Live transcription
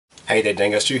Hey there,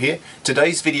 Dango Stu here.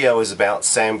 Today's video is about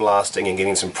sandblasting and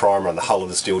getting some primer on the hull of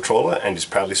the steel trawler, and is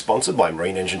proudly sponsored by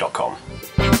MarineEngine.com.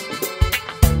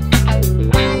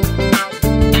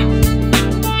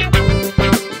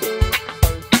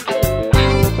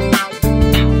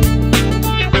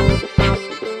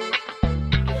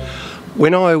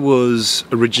 When I was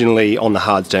originally on the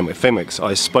hard stand with Fenwick's,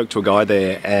 I spoke to a guy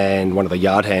there and one of the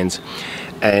yard hands,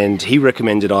 and he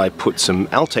recommended I put some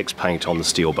Altex paint on the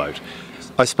steel boat.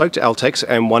 I spoke to Altex,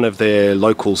 and one of their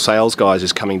local sales guys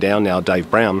is coming down now,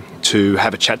 Dave Brown, to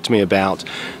have a chat to me about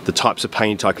the types of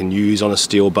paint I can use on a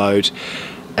steel boat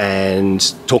and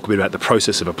talk a bit about the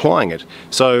process of applying it.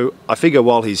 So I figure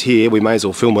while he's here, we may as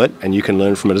well film it and you can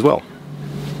learn from it as well.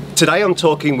 Today I'm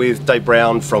talking with Dave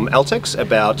Brown from Altex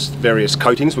about various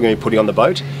coatings we're going to be putting on the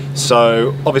boat.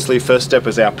 So obviously first step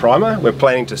is our primer. We're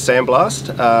planning to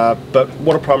sandblast, but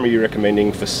what a primer are you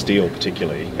recommending for steel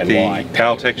particularly, and why? The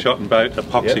Altex Yacht and Boat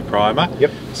epoxy primer.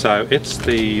 Yep. So it's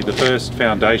the first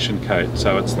foundation coat,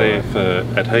 so it's there for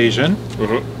adhesion,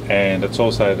 and it's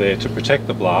also there to protect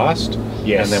the blast.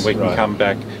 Yes, and then we can come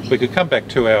back. We could come back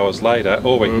 2 hours later,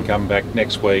 or we can come back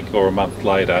next week or a month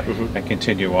later and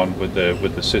continue on with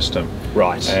the system.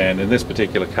 Right. And in this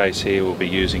particular case here, we'll be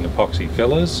using epoxy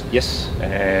fillers. Yes.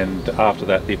 And after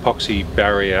that, the epoxy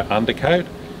barrier undercoat,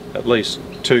 at least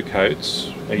 2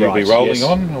 coats. You'll be rolling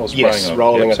on or spraying on?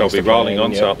 Rolling. So I'll be rolling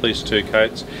on, so at least 2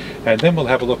 coats. And then we'll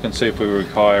have a look and see if we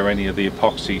require any of the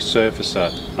epoxy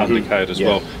surfacer undercoat as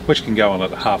well, which can go on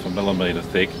at 0.5 millimetre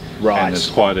thick. Right. And it's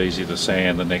quite easy to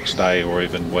sand the next day or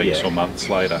even weeks or months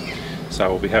later. So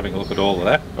we'll be having a look at all of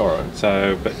that. All right.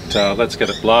 So, but let's get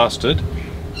it blasted,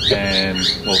 and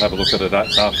we'll have a look at it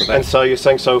after that. And so you're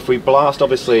saying, so if we blast,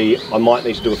 obviously I might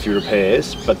need to do a few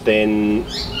repairs, but then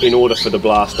in order for the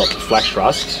blast not to flash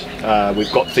rust,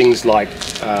 we've got things like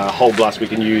Hold Blast we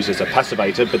can use as a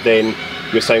passivator, but then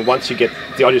you're saying once you get,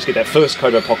 the idea is to get that first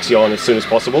coat of epoxy on as soon as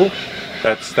possible.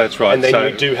 That's right. And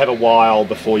then you do have a while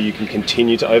before you can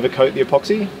continue to overcoat the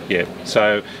epoxy? Yeah,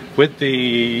 so with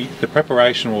the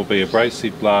preparation will be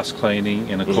abrasive blast cleaning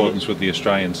in accordance with the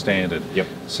Australian standard. Yep.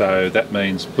 So that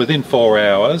means within 4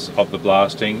 hours of the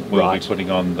blasting, we'll be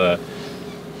putting on the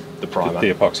primer.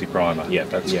 The epoxy primer. Yeah,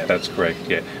 that's correct.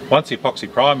 Yeah. Once the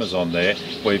epoxy primer's on there,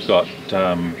 we've got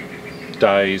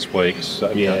days, weeks,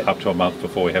 up to a month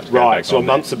before we have to go back. So a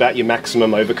month's about your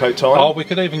maximum overcoat time? Oh, we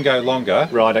could even go longer.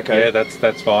 Right, okay. Yeah,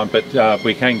 that's fine, but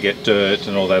we can get dirt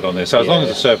and all that on there. So as long as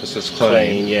the surface is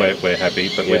clean, we're happy,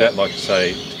 but we don't like to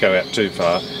say to go out too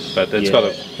far, but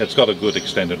it's got a good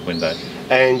extended window.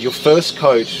 And your first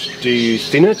coat, do you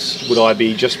thin it? Would I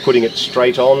be just putting it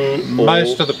straight on?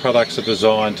 Most of the products are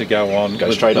designed to go on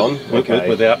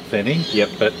without thinning. Yep.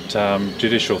 But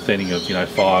judicial thinning of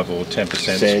 5 or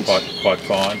 10% is quite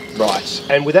fine. Right.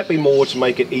 And would that be more to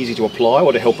make it easy to apply,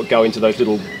 or to help it go into those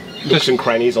little nooks and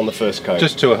crannies on the first coat?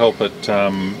 Just to help it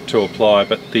to apply,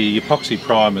 but the epoxy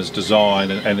primer is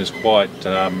designed and is quite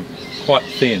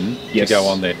thin to go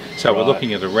on there. So we're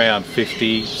looking at around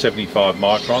 50-75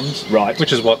 microns,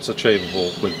 which is what's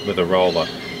achievable with a roller.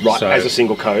 Right, so as a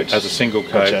single coat? As a single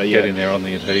coat, get in there on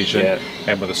the adhesion.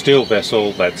 And with a steel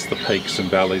vessel, that's the peaks and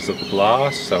valleys of the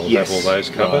blast, so we'll have all those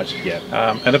covered.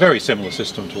 And a very similar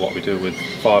system to what we do with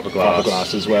fiberglass.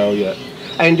 Fiberglass as well, yeah.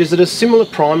 And is it a similar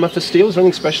primer for steel? Is there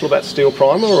anything special about steel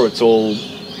primer, or it's all...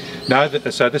 No,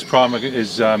 so this primer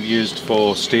is used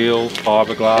for steel,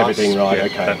 fiberglass. Everything,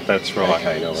 okay. That's right.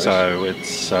 Okay, no worries. So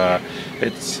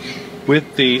it's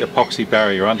with the epoxy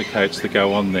barrier undercoats that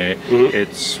go on there,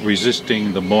 it's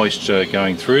resisting the moisture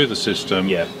going through the system.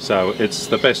 Yeah. So it's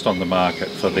the best on the market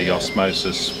for the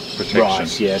osmosis protection.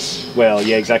 Right. Yes. Well,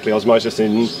 yeah, exactly. Osmosis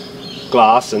in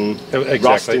glass and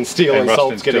rust in steel and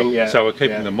salt's getting... So we're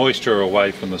keeping the moisture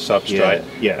away from the substrate,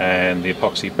 and the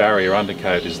epoxy barrier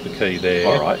undercoat is the key there.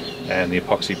 All right. And the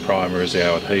epoxy primer is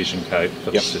our adhesion coat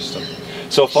for the system.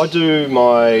 So if I do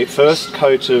my first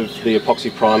coat of the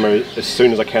epoxy primer as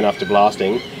soon as I can after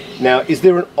blasting, now is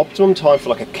there an optimum time for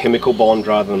like a chemical bond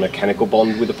rather than a mechanical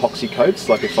bond with epoxy coats?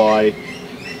 Like if I...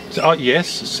 yes,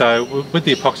 so with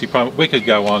the epoxy primer, we could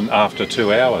go on after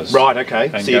 2 hours. Right, okay.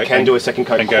 So you can do a second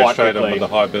coat and go straight on with the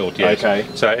high build, yes. Okay.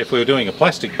 So if we were doing a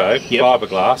plastic boat,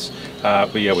 fiberglass,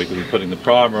 we could be putting the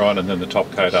primer on and then the top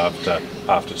coat after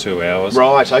 2 hours.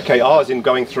 Right, okay. Oh, as in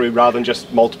going through, rather than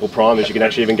just multiple primers, you can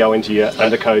actually even go into your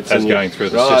undercoats. As going through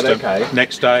the system. Okay.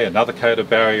 Next day, another coat of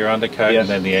barrier undercoat, and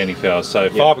then the anti-foul. So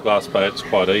fiberglass boat's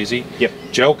quite easy. Yep.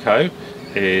 Gel coat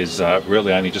is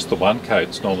really only just the one coat.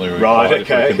 It's normally required if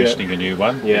we're commissioning a new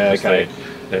one. Yeah, okay.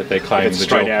 They're claiming the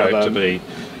gel coat to be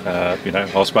you know,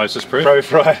 osmosis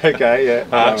proof. Right, okay,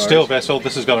 yeah. Steel vessel,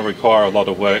 this is going to require a lot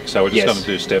of work, so we're just going to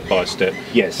do step by step.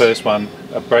 Yes. First one,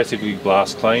 abrasively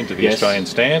blast clean to the Australian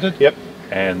standard. Yep.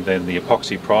 And then the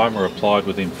epoxy primer applied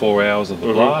within 4 hours of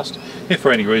the blast. If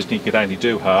for any reason you could only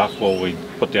do half, well, we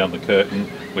put down the curtain,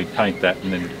 we paint that,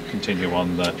 and then continue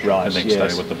on the next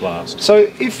day with the blast. So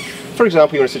if, for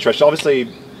example, you're in a situation, obviously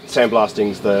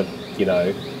sandblasting's the, you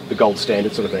know, the gold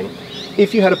standard sort of thing.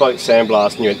 If you had a boat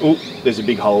sandblast and you went, oh, there's a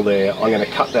big hole there, I'm going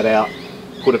to cut that out,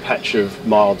 put a patch of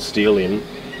mild steel in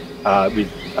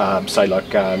with, say,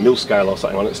 like mill scale or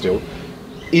something on it still,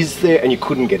 is there, and you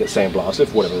couldn't get it sandblasted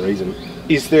for whatever reason,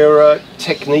 is there a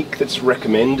technique that's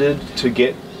recommended to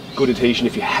get good adhesion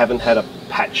if you haven't had a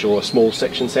patch or a small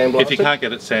section sandblasted? If you can't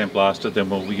get it sandblasted, then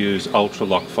we'll use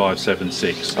Ultralock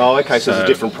 576. Oh, okay, so it's a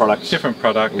different product. Different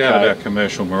product, out of our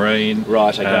commercial marine.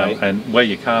 Right, okay. And where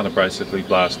you can't abrasively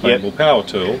blast, then we'll power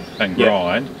tool and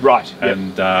grind. Right,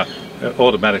 and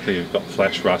automatically you've got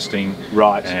flash rusting.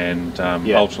 Right. And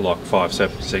Ultralock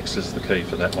 576 is the key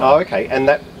for that one. Oh, okay, and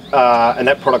that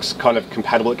product's kind of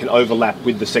compatible. It can overlap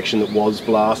with the section that was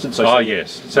blasted. So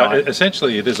yes. So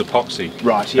essentially, it is epoxy.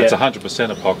 Right. Yeah. It's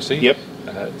 100% epoxy. Yep.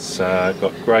 It's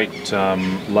got great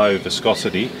low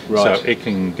viscosity, so it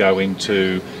can go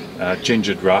into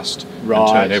gingered rust and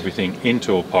turn everything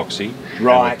into epoxy.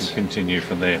 Right. And we can continue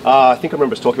from there. I think I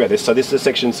remember us talking about this. So this is a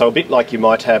section. So a bit like you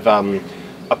might have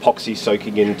epoxy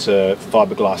soaking into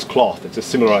fiberglass cloth. It's a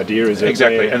similar idea, is it?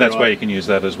 Exactly, and that's where you can use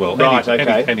that as well. Right,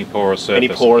 okay. Any porous surface. Any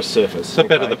porous surface. The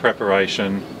better the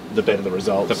prepreparation, the better the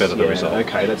results. The better the result.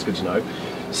 Okay, that's good to know.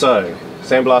 So,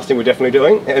 sandblasting we're definitely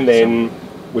doing, and then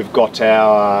we've got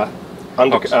our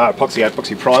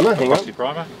epoxy primer. Epoxy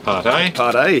primer, part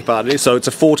A. Part A. So it's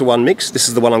a 4-to-1 mix. This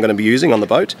is the one I'm going to be using on the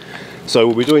boat. So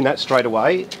we'll be doing that straight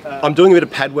away. I'm doing a bit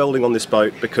of pad welding on this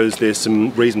boat because there's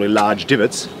some reasonably large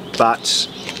divots, but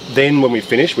then when we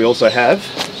finish we also have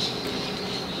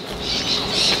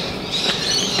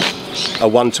a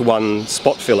 1-to-1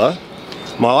 spot filler.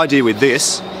 My idea with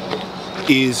this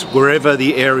is wherever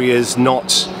the area's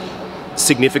not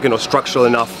significant or structural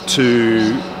enough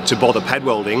to bother pad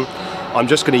welding, I'm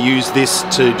just going to use this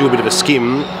to do a bit of a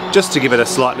skim, just to give it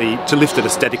to lift it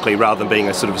aesthetically rather than being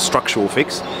a sort of structural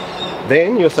fix.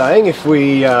 Then you're saying if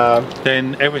we...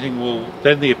 then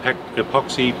the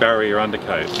epoxy barrier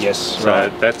undercoat. Yes, so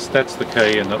that's the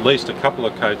key, and at least a couple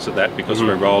of coats of that because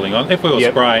we're rolling on. If we were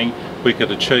spraying, we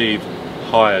could achieve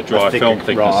higher dry film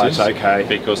thicknesses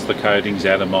because the coating's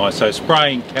atomized. So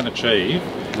spraying can achieve,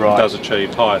 does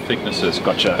achieve higher thicknesses.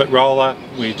 Gotcha. But roller,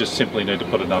 we just simply need to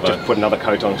put another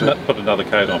coat onto it. Put another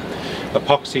coat on.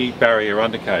 Epoxy barrier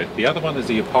undercoat. The other one is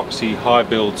the epoxy high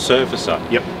build surfacer.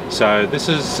 Yep. So this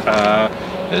is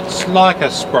it's like a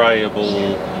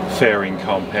sprayable fairing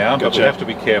compound, but we have to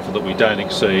be careful that we don't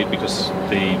exceed because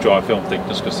the dry film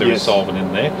thickness, because there is solvent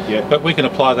in there. Yep. But we can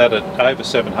apply that at over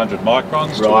 700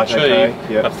 microns to achieve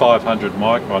a 500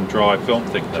 micron dry film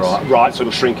thickness. Right, so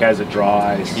it'll shrink as it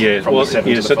dries. Yeah, from the 7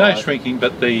 to the so 5. no shrinking,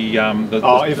 but the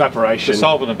evaporation. The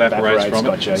solvent evaporates from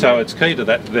it. So it's key to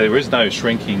that. There is no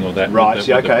shrinking or that with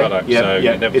the product. So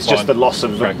it's just the loss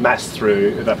of mass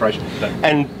through evaporation.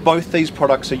 And both these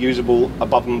products are usable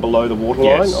above and below the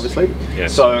waterline, obviously.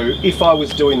 Yes. So if I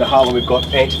was doing the hull and we've got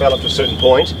anti-foul up to a certain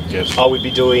point, I would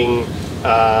be doing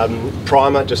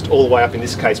primer just all the way up. In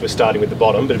this case we're starting with the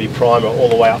bottom, but it'd be primer all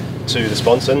the way up to the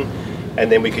sponson,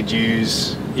 and then we could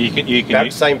use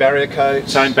same barrier coat,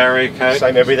 same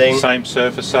everything, same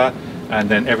surfacer, and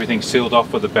then everything sealed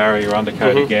off with the barrier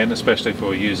undercoat again, especially if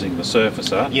we're using the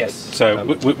surfacer. Yes. So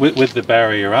with the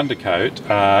barrier undercoat,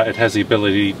 it has the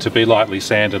ability to be lightly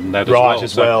sanded and that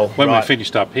as well. So when we're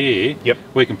finished up here,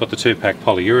 we can put the 2-pack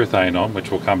polyurethane on,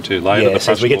 which we'll come to later. Yes,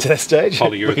 as we get to that stage.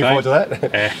 Polyurethane. Looking forward to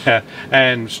that.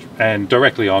 and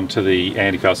directly onto the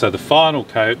anti-foul. So the final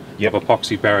coat of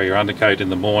epoxy barrier undercoat in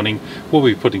the morning, we'll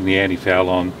be putting the anti-foul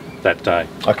on that day.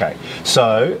 Okay,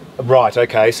 so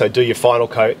so do your final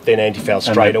coat, then anti-foul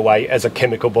straight away as a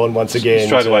chemical bond once again.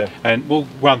 Straight away, and we'll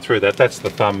run through that. That's the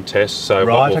thumb test. So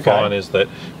what we'll find is that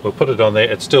we'll put it on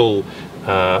there. It's still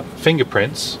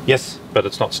fingerprints. Yes. But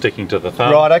it's not sticking to the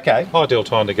thumb. Right. Okay. Ideal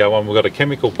time to go on. We've got a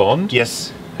chemical bond.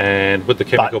 Yes. And with the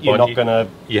chemical bond,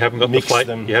 you haven't got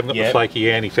the flaky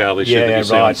anti-foul issue that you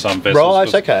see on some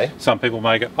vessels. Right, okay. Some people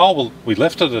may go, oh well, we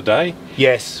left it a day.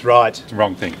 Yes, right.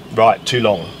 Wrong thing. Right, too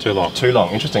long. Too long. Too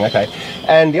long. Interesting. Okay.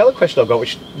 And the other question I've got,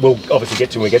 which we'll obviously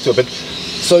get to when we get to it, but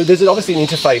so there's obviously an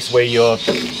interface where your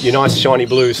nice shiny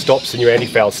blue stops and your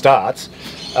anti-foul starts.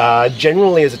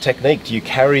 Generally, as a technique, do you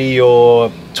carry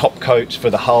your top coat for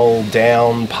the hull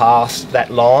down past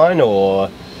that line, or?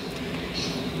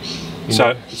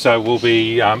 So we'll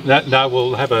be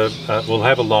we'll have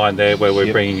a line there where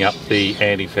we're bringing up the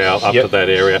anti-foul up to that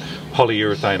area,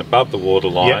 polyurethane above the water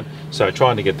line. So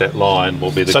trying to get that line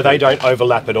will be the. So they don't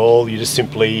overlap at all. You just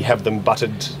simply have them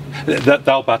butted.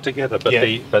 They'll butt together, but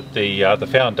the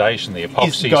foundation, the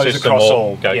epoxy goes system, across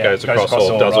all. Goes across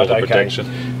all, does all the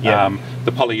protection. Yeah.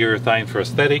 The polyurethane for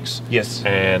aesthetics. Yes.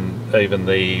 And even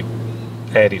the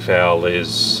anti-foul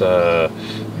is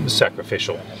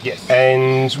sacrificial. Yes.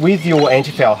 And with your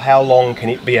anti-foul, how long can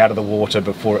it be out of the water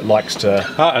before it likes to...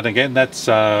 And again, that's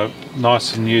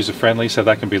nice and user-friendly, so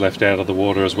that can be left out of the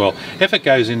water as well. If it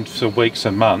goes in for weeks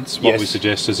and months, what we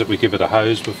suggest is that we give it a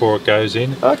hose before it goes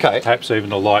in. Okay. Perhaps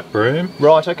even a light broom.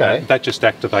 Right, okay. That just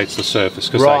activates the surface,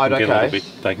 because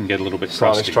they can get a little bit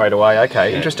crusty. Straight away,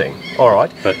 okay, interesting. All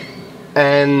right.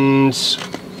 And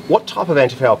what type of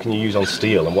anti-foul can you use on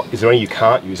steel, and is there any you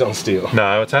can't use on steel?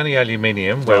 No, it's only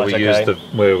aluminium where we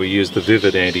use the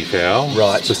Vivid anti-foul,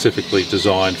 specifically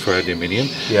designed for aluminium.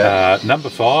 Number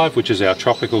 5, which is our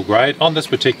tropical grade, on this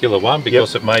particular one,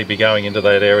 because it may be going into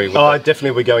that area. With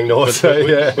definitely we're going north.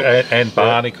 And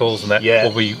barnacles and that.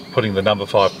 We'll be putting the number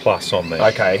 5 plus on there.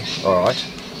 Okay, all right.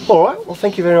 All right, well,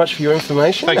 thank you very much for your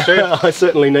information. Thanks, Drew. I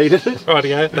certainly needed it.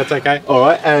 Rightio, that's okay. All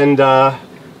right, and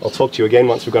I'll talk to you again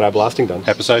once we've got our blasting done.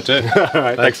 Episode 2. All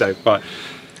right, thanks Dave. Bye.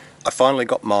 I finally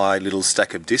got my little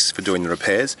stack of discs for doing the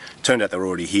repairs. Turned out they were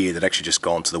already here. They'd actually just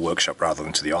gone to the workshop rather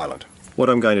than to the island.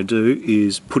 What I'm going to do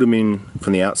is put them in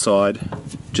from the outside,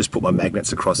 just put my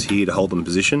magnets across here to hold them in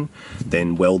position,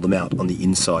 then weld them out on the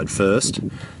inside first.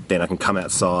 Then I can come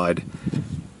outside,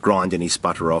 grind any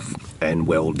sputter off and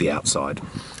weld the outside.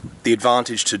 The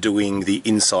advantage to doing the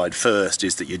inside first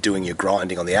is that you're doing your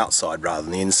grinding on the outside rather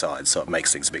than the inside, so it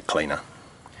makes things a bit cleaner.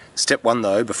 Step 1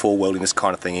 though, before welding this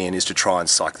kind of thing in, is to try and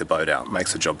psych the boat out. It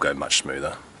makes the job go much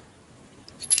smoother.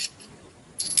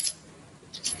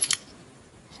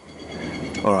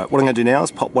 Alright, what I'm going to do now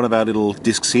is pop one of our little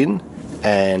discs in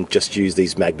and just use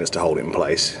these magnets to hold it in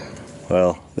place.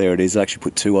 Well, there it is. I actually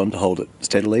put 2 on to hold it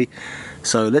steadily.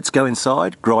 So let's go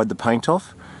inside, grind the paint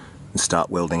off and start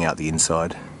welding out the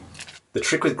inside. The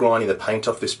trick with grinding the paint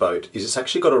off this boat is it's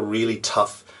actually got a really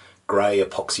tough grey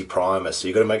epoxy primer, so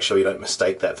you've got to make sure you don't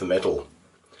mistake that for metal.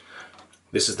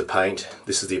 This is the paint,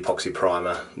 this is the epoxy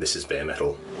primer, this is bare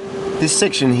metal. This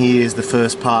section here is the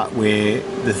first part where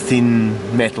the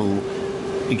thin metal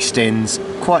extends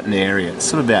quite an area. It's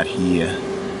sort of about here.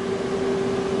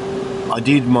 I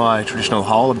did my traditional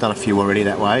hole, I've done a few already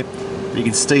that way, but you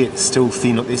can see it's still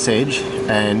thin at this edge,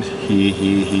 and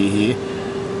here.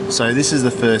 So this is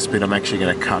the first bit I'm actually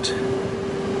going to cut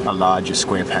a larger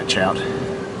square patch out.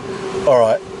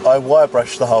 Alright, I wire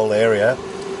brushed the whole area,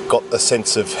 got a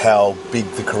sense of how big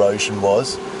the corrosion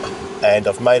was, and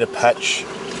I've made a patch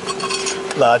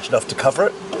large enough to cover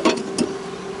it.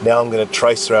 Now I'm going to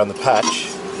trace around the patch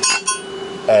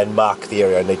and mark the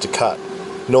area I need to cut.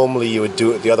 Normally you would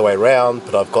do it the other way around,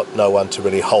 but I've got no one to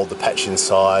really hold the patch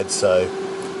inside, so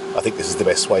I think this is the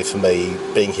best way for me,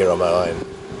 being here on my own.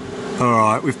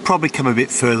 Alright, we've probably come a bit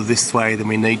further this way than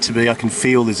we need to be. I can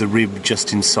feel there's a rib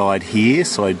just inside here,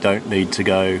 so I don't need to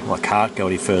go, I can't go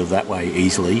any further that way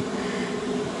easily.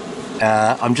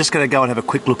 I'm just going to go and have a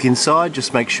quick look inside,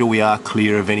 just make sure we are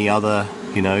clear of any other,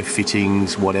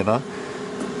 fittings, whatever,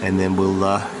 and then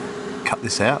we'll cut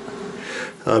this out.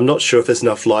 I'm not sure if there's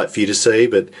enough light for you to see,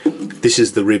 but this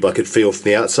is the rib I could feel from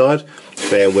the outside,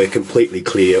 and we're completely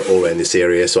clear all around this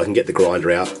area, so I can get the grinder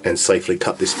out and safely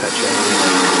cut this patch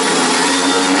out.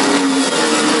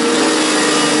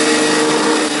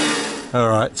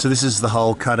 Alright, so this is the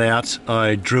hole cut out.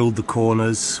 I drilled the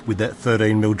corners with that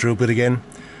 13mm drill bit again.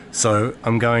 So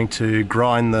I'm going to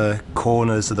grind the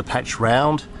corners of the patch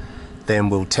round, then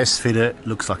we'll test fit it.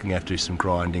 Looks like I'm going to have to do some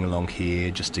grinding along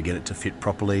here just to get it to fit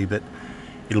properly, but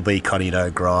it'll be kind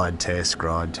of, grind,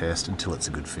 test until it's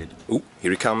a good fit. Ooh,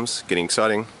 here he comes, getting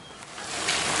exciting.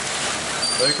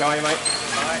 Luke, how are you, mate?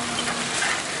 Hi.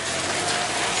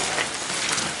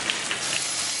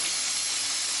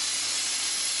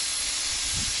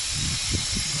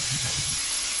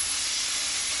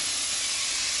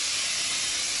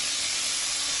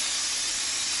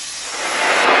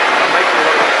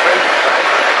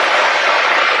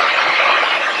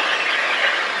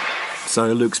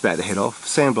 So Luke's about to head off.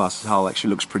 Sandblasted hole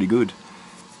actually looks pretty good.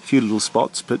 A few little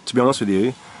spots, but to be honest with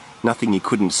you, nothing you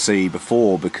couldn't see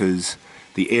before, because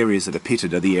the areas that are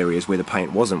pitted are the areas where the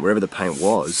paint wasn't. Wherever the paint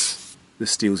was, the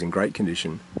steel's in great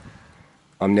condition.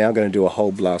 I'm now going to do a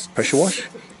Hold Blast pressure wash,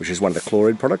 which is one of the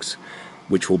Chlor-Rid products,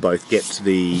 which will both get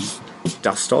the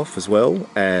dust off as well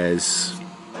as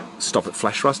stop it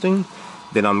flash rusting.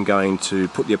 Then I'm going to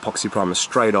put the epoxy primer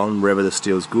straight on wherever the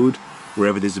steel's good,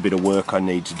 Wherever there's a bit of work I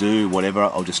need to do, whatever,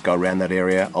 I'll just go around that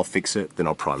area, I'll fix it, then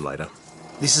I'll prime later.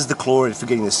 This is the Chlor-Rid for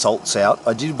getting the salts out.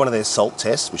 I did one of their salt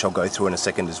tests, which I'll go through in a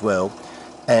second as well,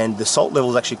 and the salt level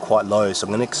is actually quite low, so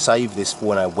I'm going to save this for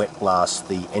when I wet blast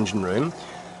the engine room.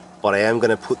 But I am going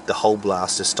to put the Hold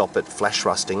Blast to stop it flash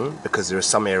rusting, because there are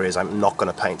some areas I'm not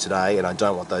going to paint today and I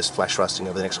don't want those flash rusting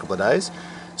over the next couple of days.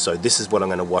 So this is what I'm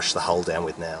going to wash the hull down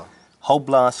with now. Hold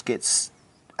Blast gets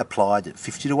applied at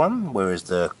 50:1, whereas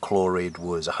the Chlor-Rid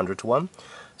was 100:1.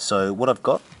 So what I've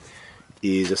got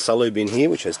is a solo bin here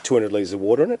which has 200 litres of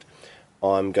water in it.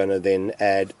 I'm going to then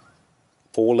add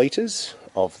 4 litres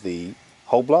of the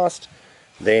Hold Blast.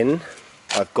 Then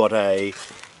I've got a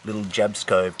little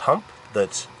Jabsco pump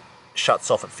that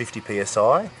shuts off at 50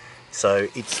 psi, so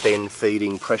it's then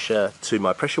feeding pressure to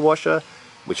my pressure washer,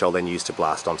 which I'll then use to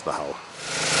blast onto the hull.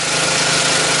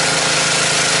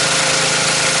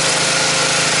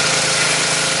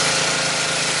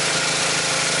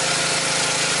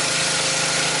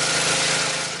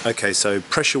 Okay, so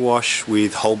pressure wash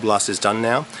with Hold Blast is done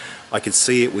now. I could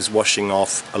see it was washing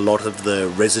off a lot of the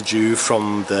residue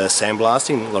from the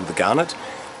sandblasting, a lot of the garnet,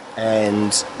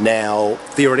 and now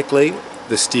theoretically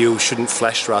the steel shouldn't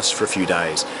flash rust for a few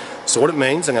days. So what it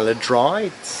means, I'm going to let it dry.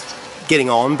 It's getting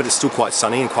on, but it's still quite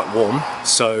sunny and quite warm,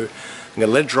 so I'm going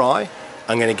to let it dry.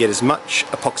 I'm going to get as much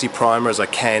epoxy primer as I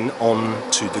can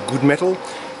onto the good metal.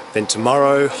 Then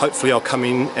tomorrow, hopefully I'll come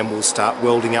in and we'll start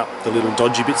welding up the little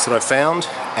dodgy bits that I found,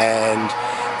 and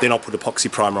then I'll put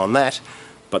epoxy primer on that.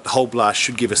 But the Hold Blast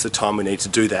should give us the time we need to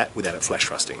do that without it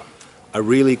flash rusting. A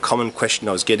really common question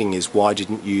I was getting is, why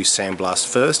didn't you sandblast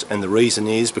first? And the reason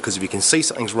is because if you can see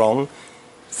something's wrong,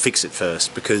 fix it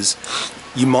first, because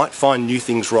you might find new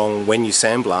things wrong when you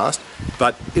sandblast,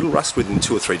 but it'll rust within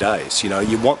 2 or 3 days. You know,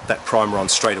 you want that primer on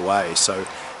straight away, so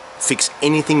fix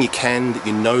anything you can that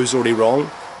you know is already wrong,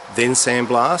 then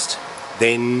sandblast,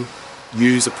 then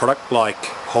use a product like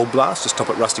Hold Blast to stop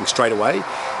it rusting straight away.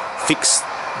 Fix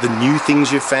the new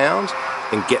things you've found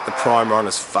and get the primer on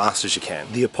as fast as you can.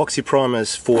 The epoxy primer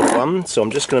is 4:1, so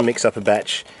I'm just going to mix up a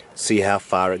batch, see how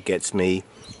far it gets me.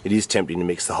 It is tempting to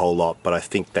mix the whole lot, but I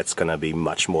think that's going to be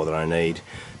much more than I need.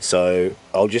 So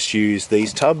I'll just use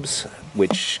these tubs,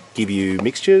 which give you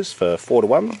mixtures for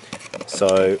 4:1.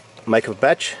 So make up a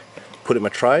batch, put it in my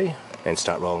tray, and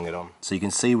start rolling it on. So you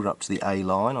can see we're up to the A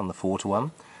line on the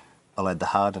 4:1. I'll add the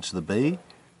hardener to the B,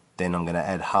 then I'm going to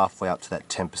add halfway up to that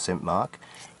 10% mark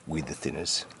with the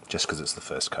thinners, just because it's the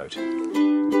first coat.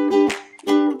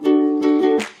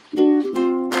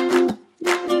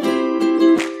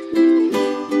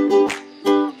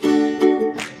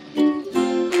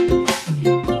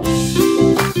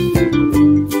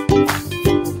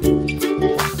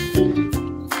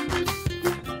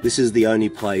 This is the only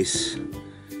place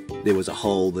there was a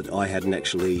hole that I hadn't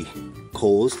actually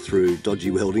caused through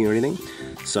dodgy welding or anything.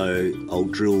 So I'll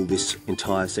drill this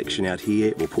entire section out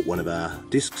here. We'll put one of our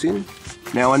discs in.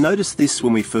 Now I noticed this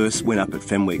when we first went up at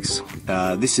Fenwick's.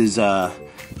 This is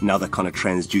another kind of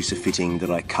transducer fitting that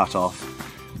I cut off.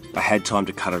 I had time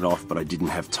to cut it off, but I didn't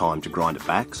have time to grind it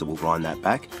back, so we'll grind that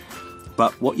back.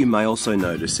 But what you may also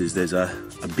notice is there's a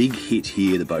big hit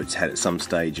here the boat's had at some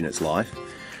stage in its life,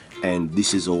 and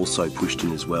this is also pushed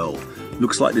in as well.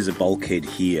 Looks like there's a bulkhead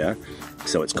here,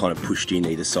 so it's kind of pushed in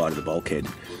either side of the bulkhead.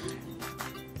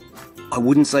 I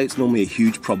wouldn't say it's normally a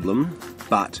huge problem,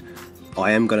 but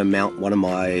I am going to mount one of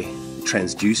my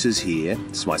transducers here.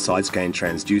 It's my side scan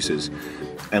transducers,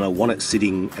 and I want it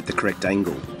sitting at the correct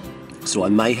angle. So I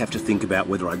may have to think about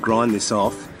whether I grind this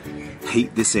off,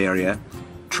 heat this area,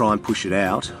 try and push it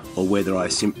out, or whether I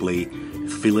simply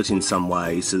fill it in some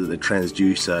way so that the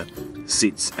transducer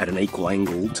sits at an equal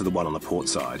angle to the one on the port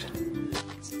side.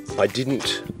 I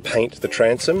didn't paint the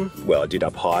transom. Well, I did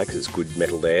up high because it's good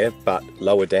metal there, but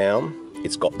lower down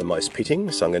it's got the most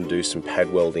pitting, so I'm going to do some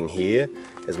pad welding here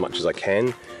as much as I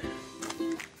can.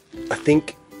 I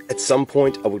think at some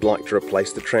point I would like to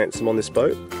replace the transom on this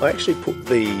boat. I actually put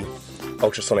the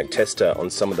ultrasonic tester on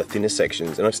some of the thinner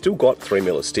sections, and I've still got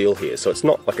 3mm of steel here, so it's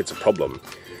not like it's a problem.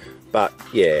 But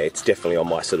yeah, it's definitely on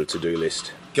my sort of to-do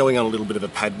list. Going on a little bit of a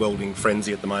pad welding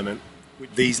frenzy at the moment.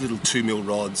 These little 2mm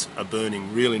rods are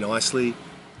burning really nicely,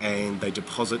 and they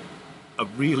deposit a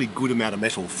really good amount of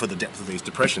metal for the depth of these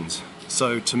depressions.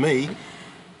 So to me,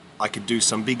 I could do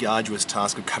some big arduous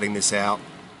task of cutting this out.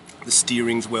 The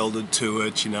steering's welded to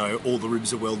it, you know, all the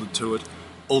ribs are welded to it,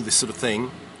 all this sort of thing.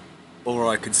 Or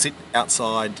I could sit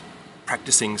outside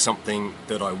practicing something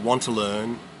that I want to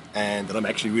learn and that I'm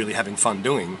actually really having fun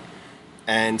doing.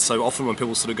 And so often when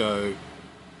people sort of go,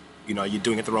 you know, you're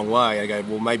doing it the wrong way, I go,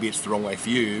 well, maybe it's the wrong way for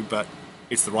you, but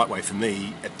it's the right way for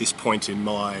me at this point in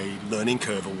my learning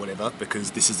curve or whatever,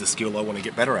 because this is the skill I want to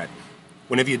get better at.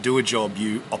 Whenever you do a job,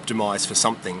 you optimise for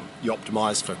something. You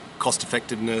optimise for cost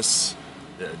effectiveness,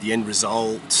 the end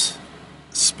result,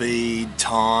 speed,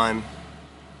 time.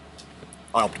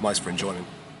 I optimise for enjoyment.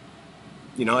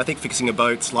 You know, I think fixing a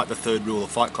boat's like the third rule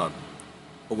of Fight Club.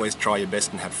 Always try your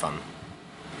best and have fun.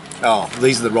 Oh,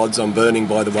 these are the rods I'm burning,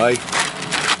 by the way.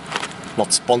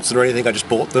 Not sponsored or anything, I just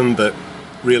bought them, but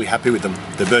really happy with them.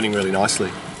 They're burning really nicely.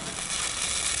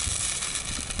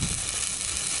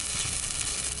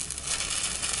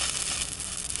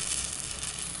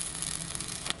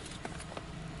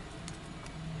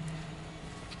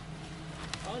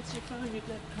 Answer your phone, you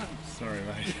dead cunt. Sorry,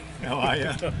 mate. How are you?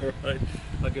 Alright,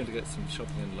 I'm going to get some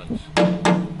shopping and lunch.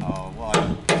 Oh, why?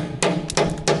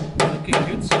 Looking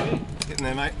good, Stu. Getting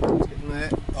there, mate. Getting there.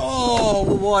 Oh,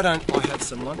 well, why don't I have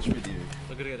some lunch with you?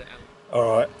 I'm going to go to Altex.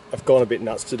 Alright, I've gone a bit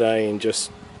nuts today and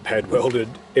just pad welded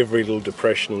every little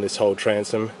depression in this whole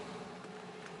transom.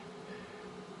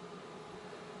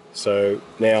 So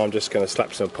now I'm just going to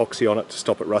slap some epoxy on it to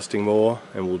stop it rusting more,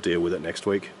 and we'll deal with it next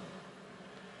week.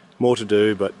 More to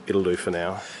do, but it'll do for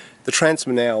now. The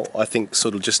transom now, I think,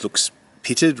 sort of just looks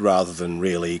pitted rather than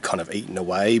really kind of eaten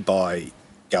away by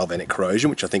galvanic corrosion,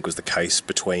 which I think was the case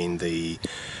between the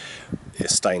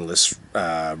stainless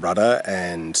rudder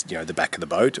and, you know, the back of the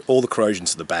boat. All the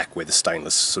corrosions to the back where the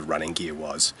stainless sort of running gear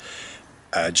was,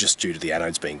 just due to the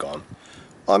anodes being gone.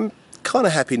 I'm kind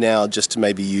of happy now just to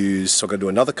maybe use, so I'm going to do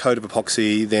another coat of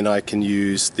epoxy, then I can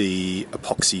use the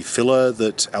epoxy filler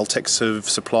that Altex have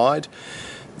supplied.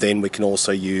 Then we can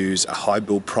also use a high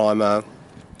build primer.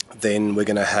 Then we're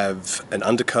going to have an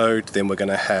undercoat. Then we're going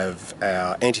to have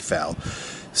our anti-foul.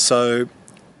 So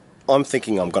I'm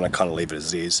thinking I'm going to kind of leave it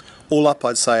as it is. All up,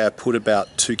 I'd say I put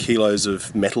about 2 kilos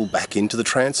of metal back into the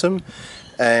transom,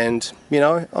 and, you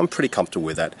know, I'm pretty comfortable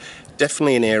with that.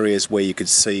 Definitely in areas where you could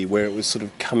see where it was sort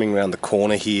of coming around the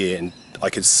corner here, and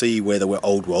I could see where the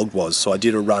old weld was. So I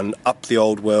did a run up the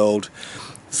old weld,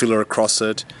 filler across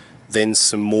it, then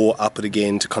some more up it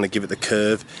again to kind of give it the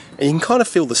curve, and you can kind of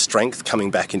feel the strength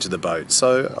coming back into the boat.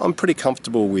 So I'm pretty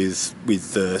comfortable with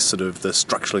the sort of the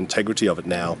structural integrity of it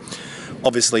now.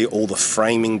 Obviously all the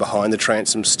framing behind the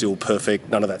transom's still perfect,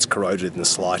 none of that's corroded in the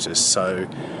slightest, so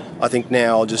I think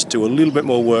now I'll just do a little bit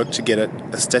more work to get it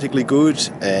aesthetically good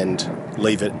and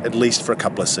leave it at least for a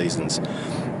couple of seasons.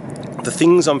 The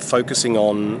things I'm focusing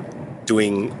on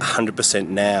doing 100%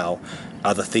 now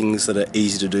are the things that are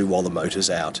easy to do while the motor's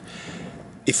out.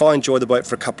 If I enjoy the boat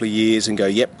for a couple of years and go,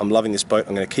 yep, I'm loving this boat,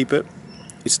 I'm going to keep it,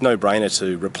 it's no-brainer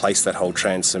to replace that whole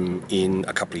transom in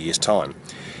a couple of years' time.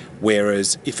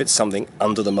 Whereas if it's something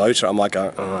under the motor, I might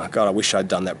go, oh, God, I wish I'd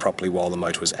done that properly while the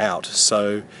motor was out.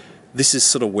 So this is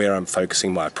sort of where I'm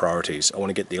focusing my priorities. I want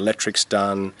to get the electrics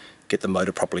done, get the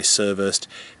motor properly serviced,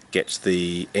 get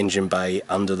the engine bay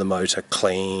under the motor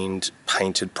cleaned,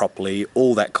 painted properly,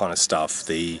 all that kind of stuff.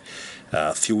 The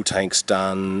fuel tanks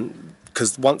done,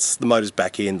 because once the motor's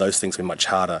back in, those things will be much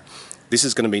harder. This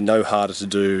is going to be no harder to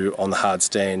do on the hard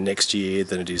stand next year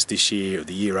than it is this year or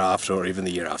the year after or even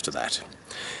the year after that.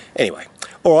 Anyway,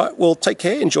 all right, well, take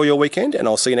care, enjoy your weekend, and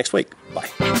I'll see you next week. Bye.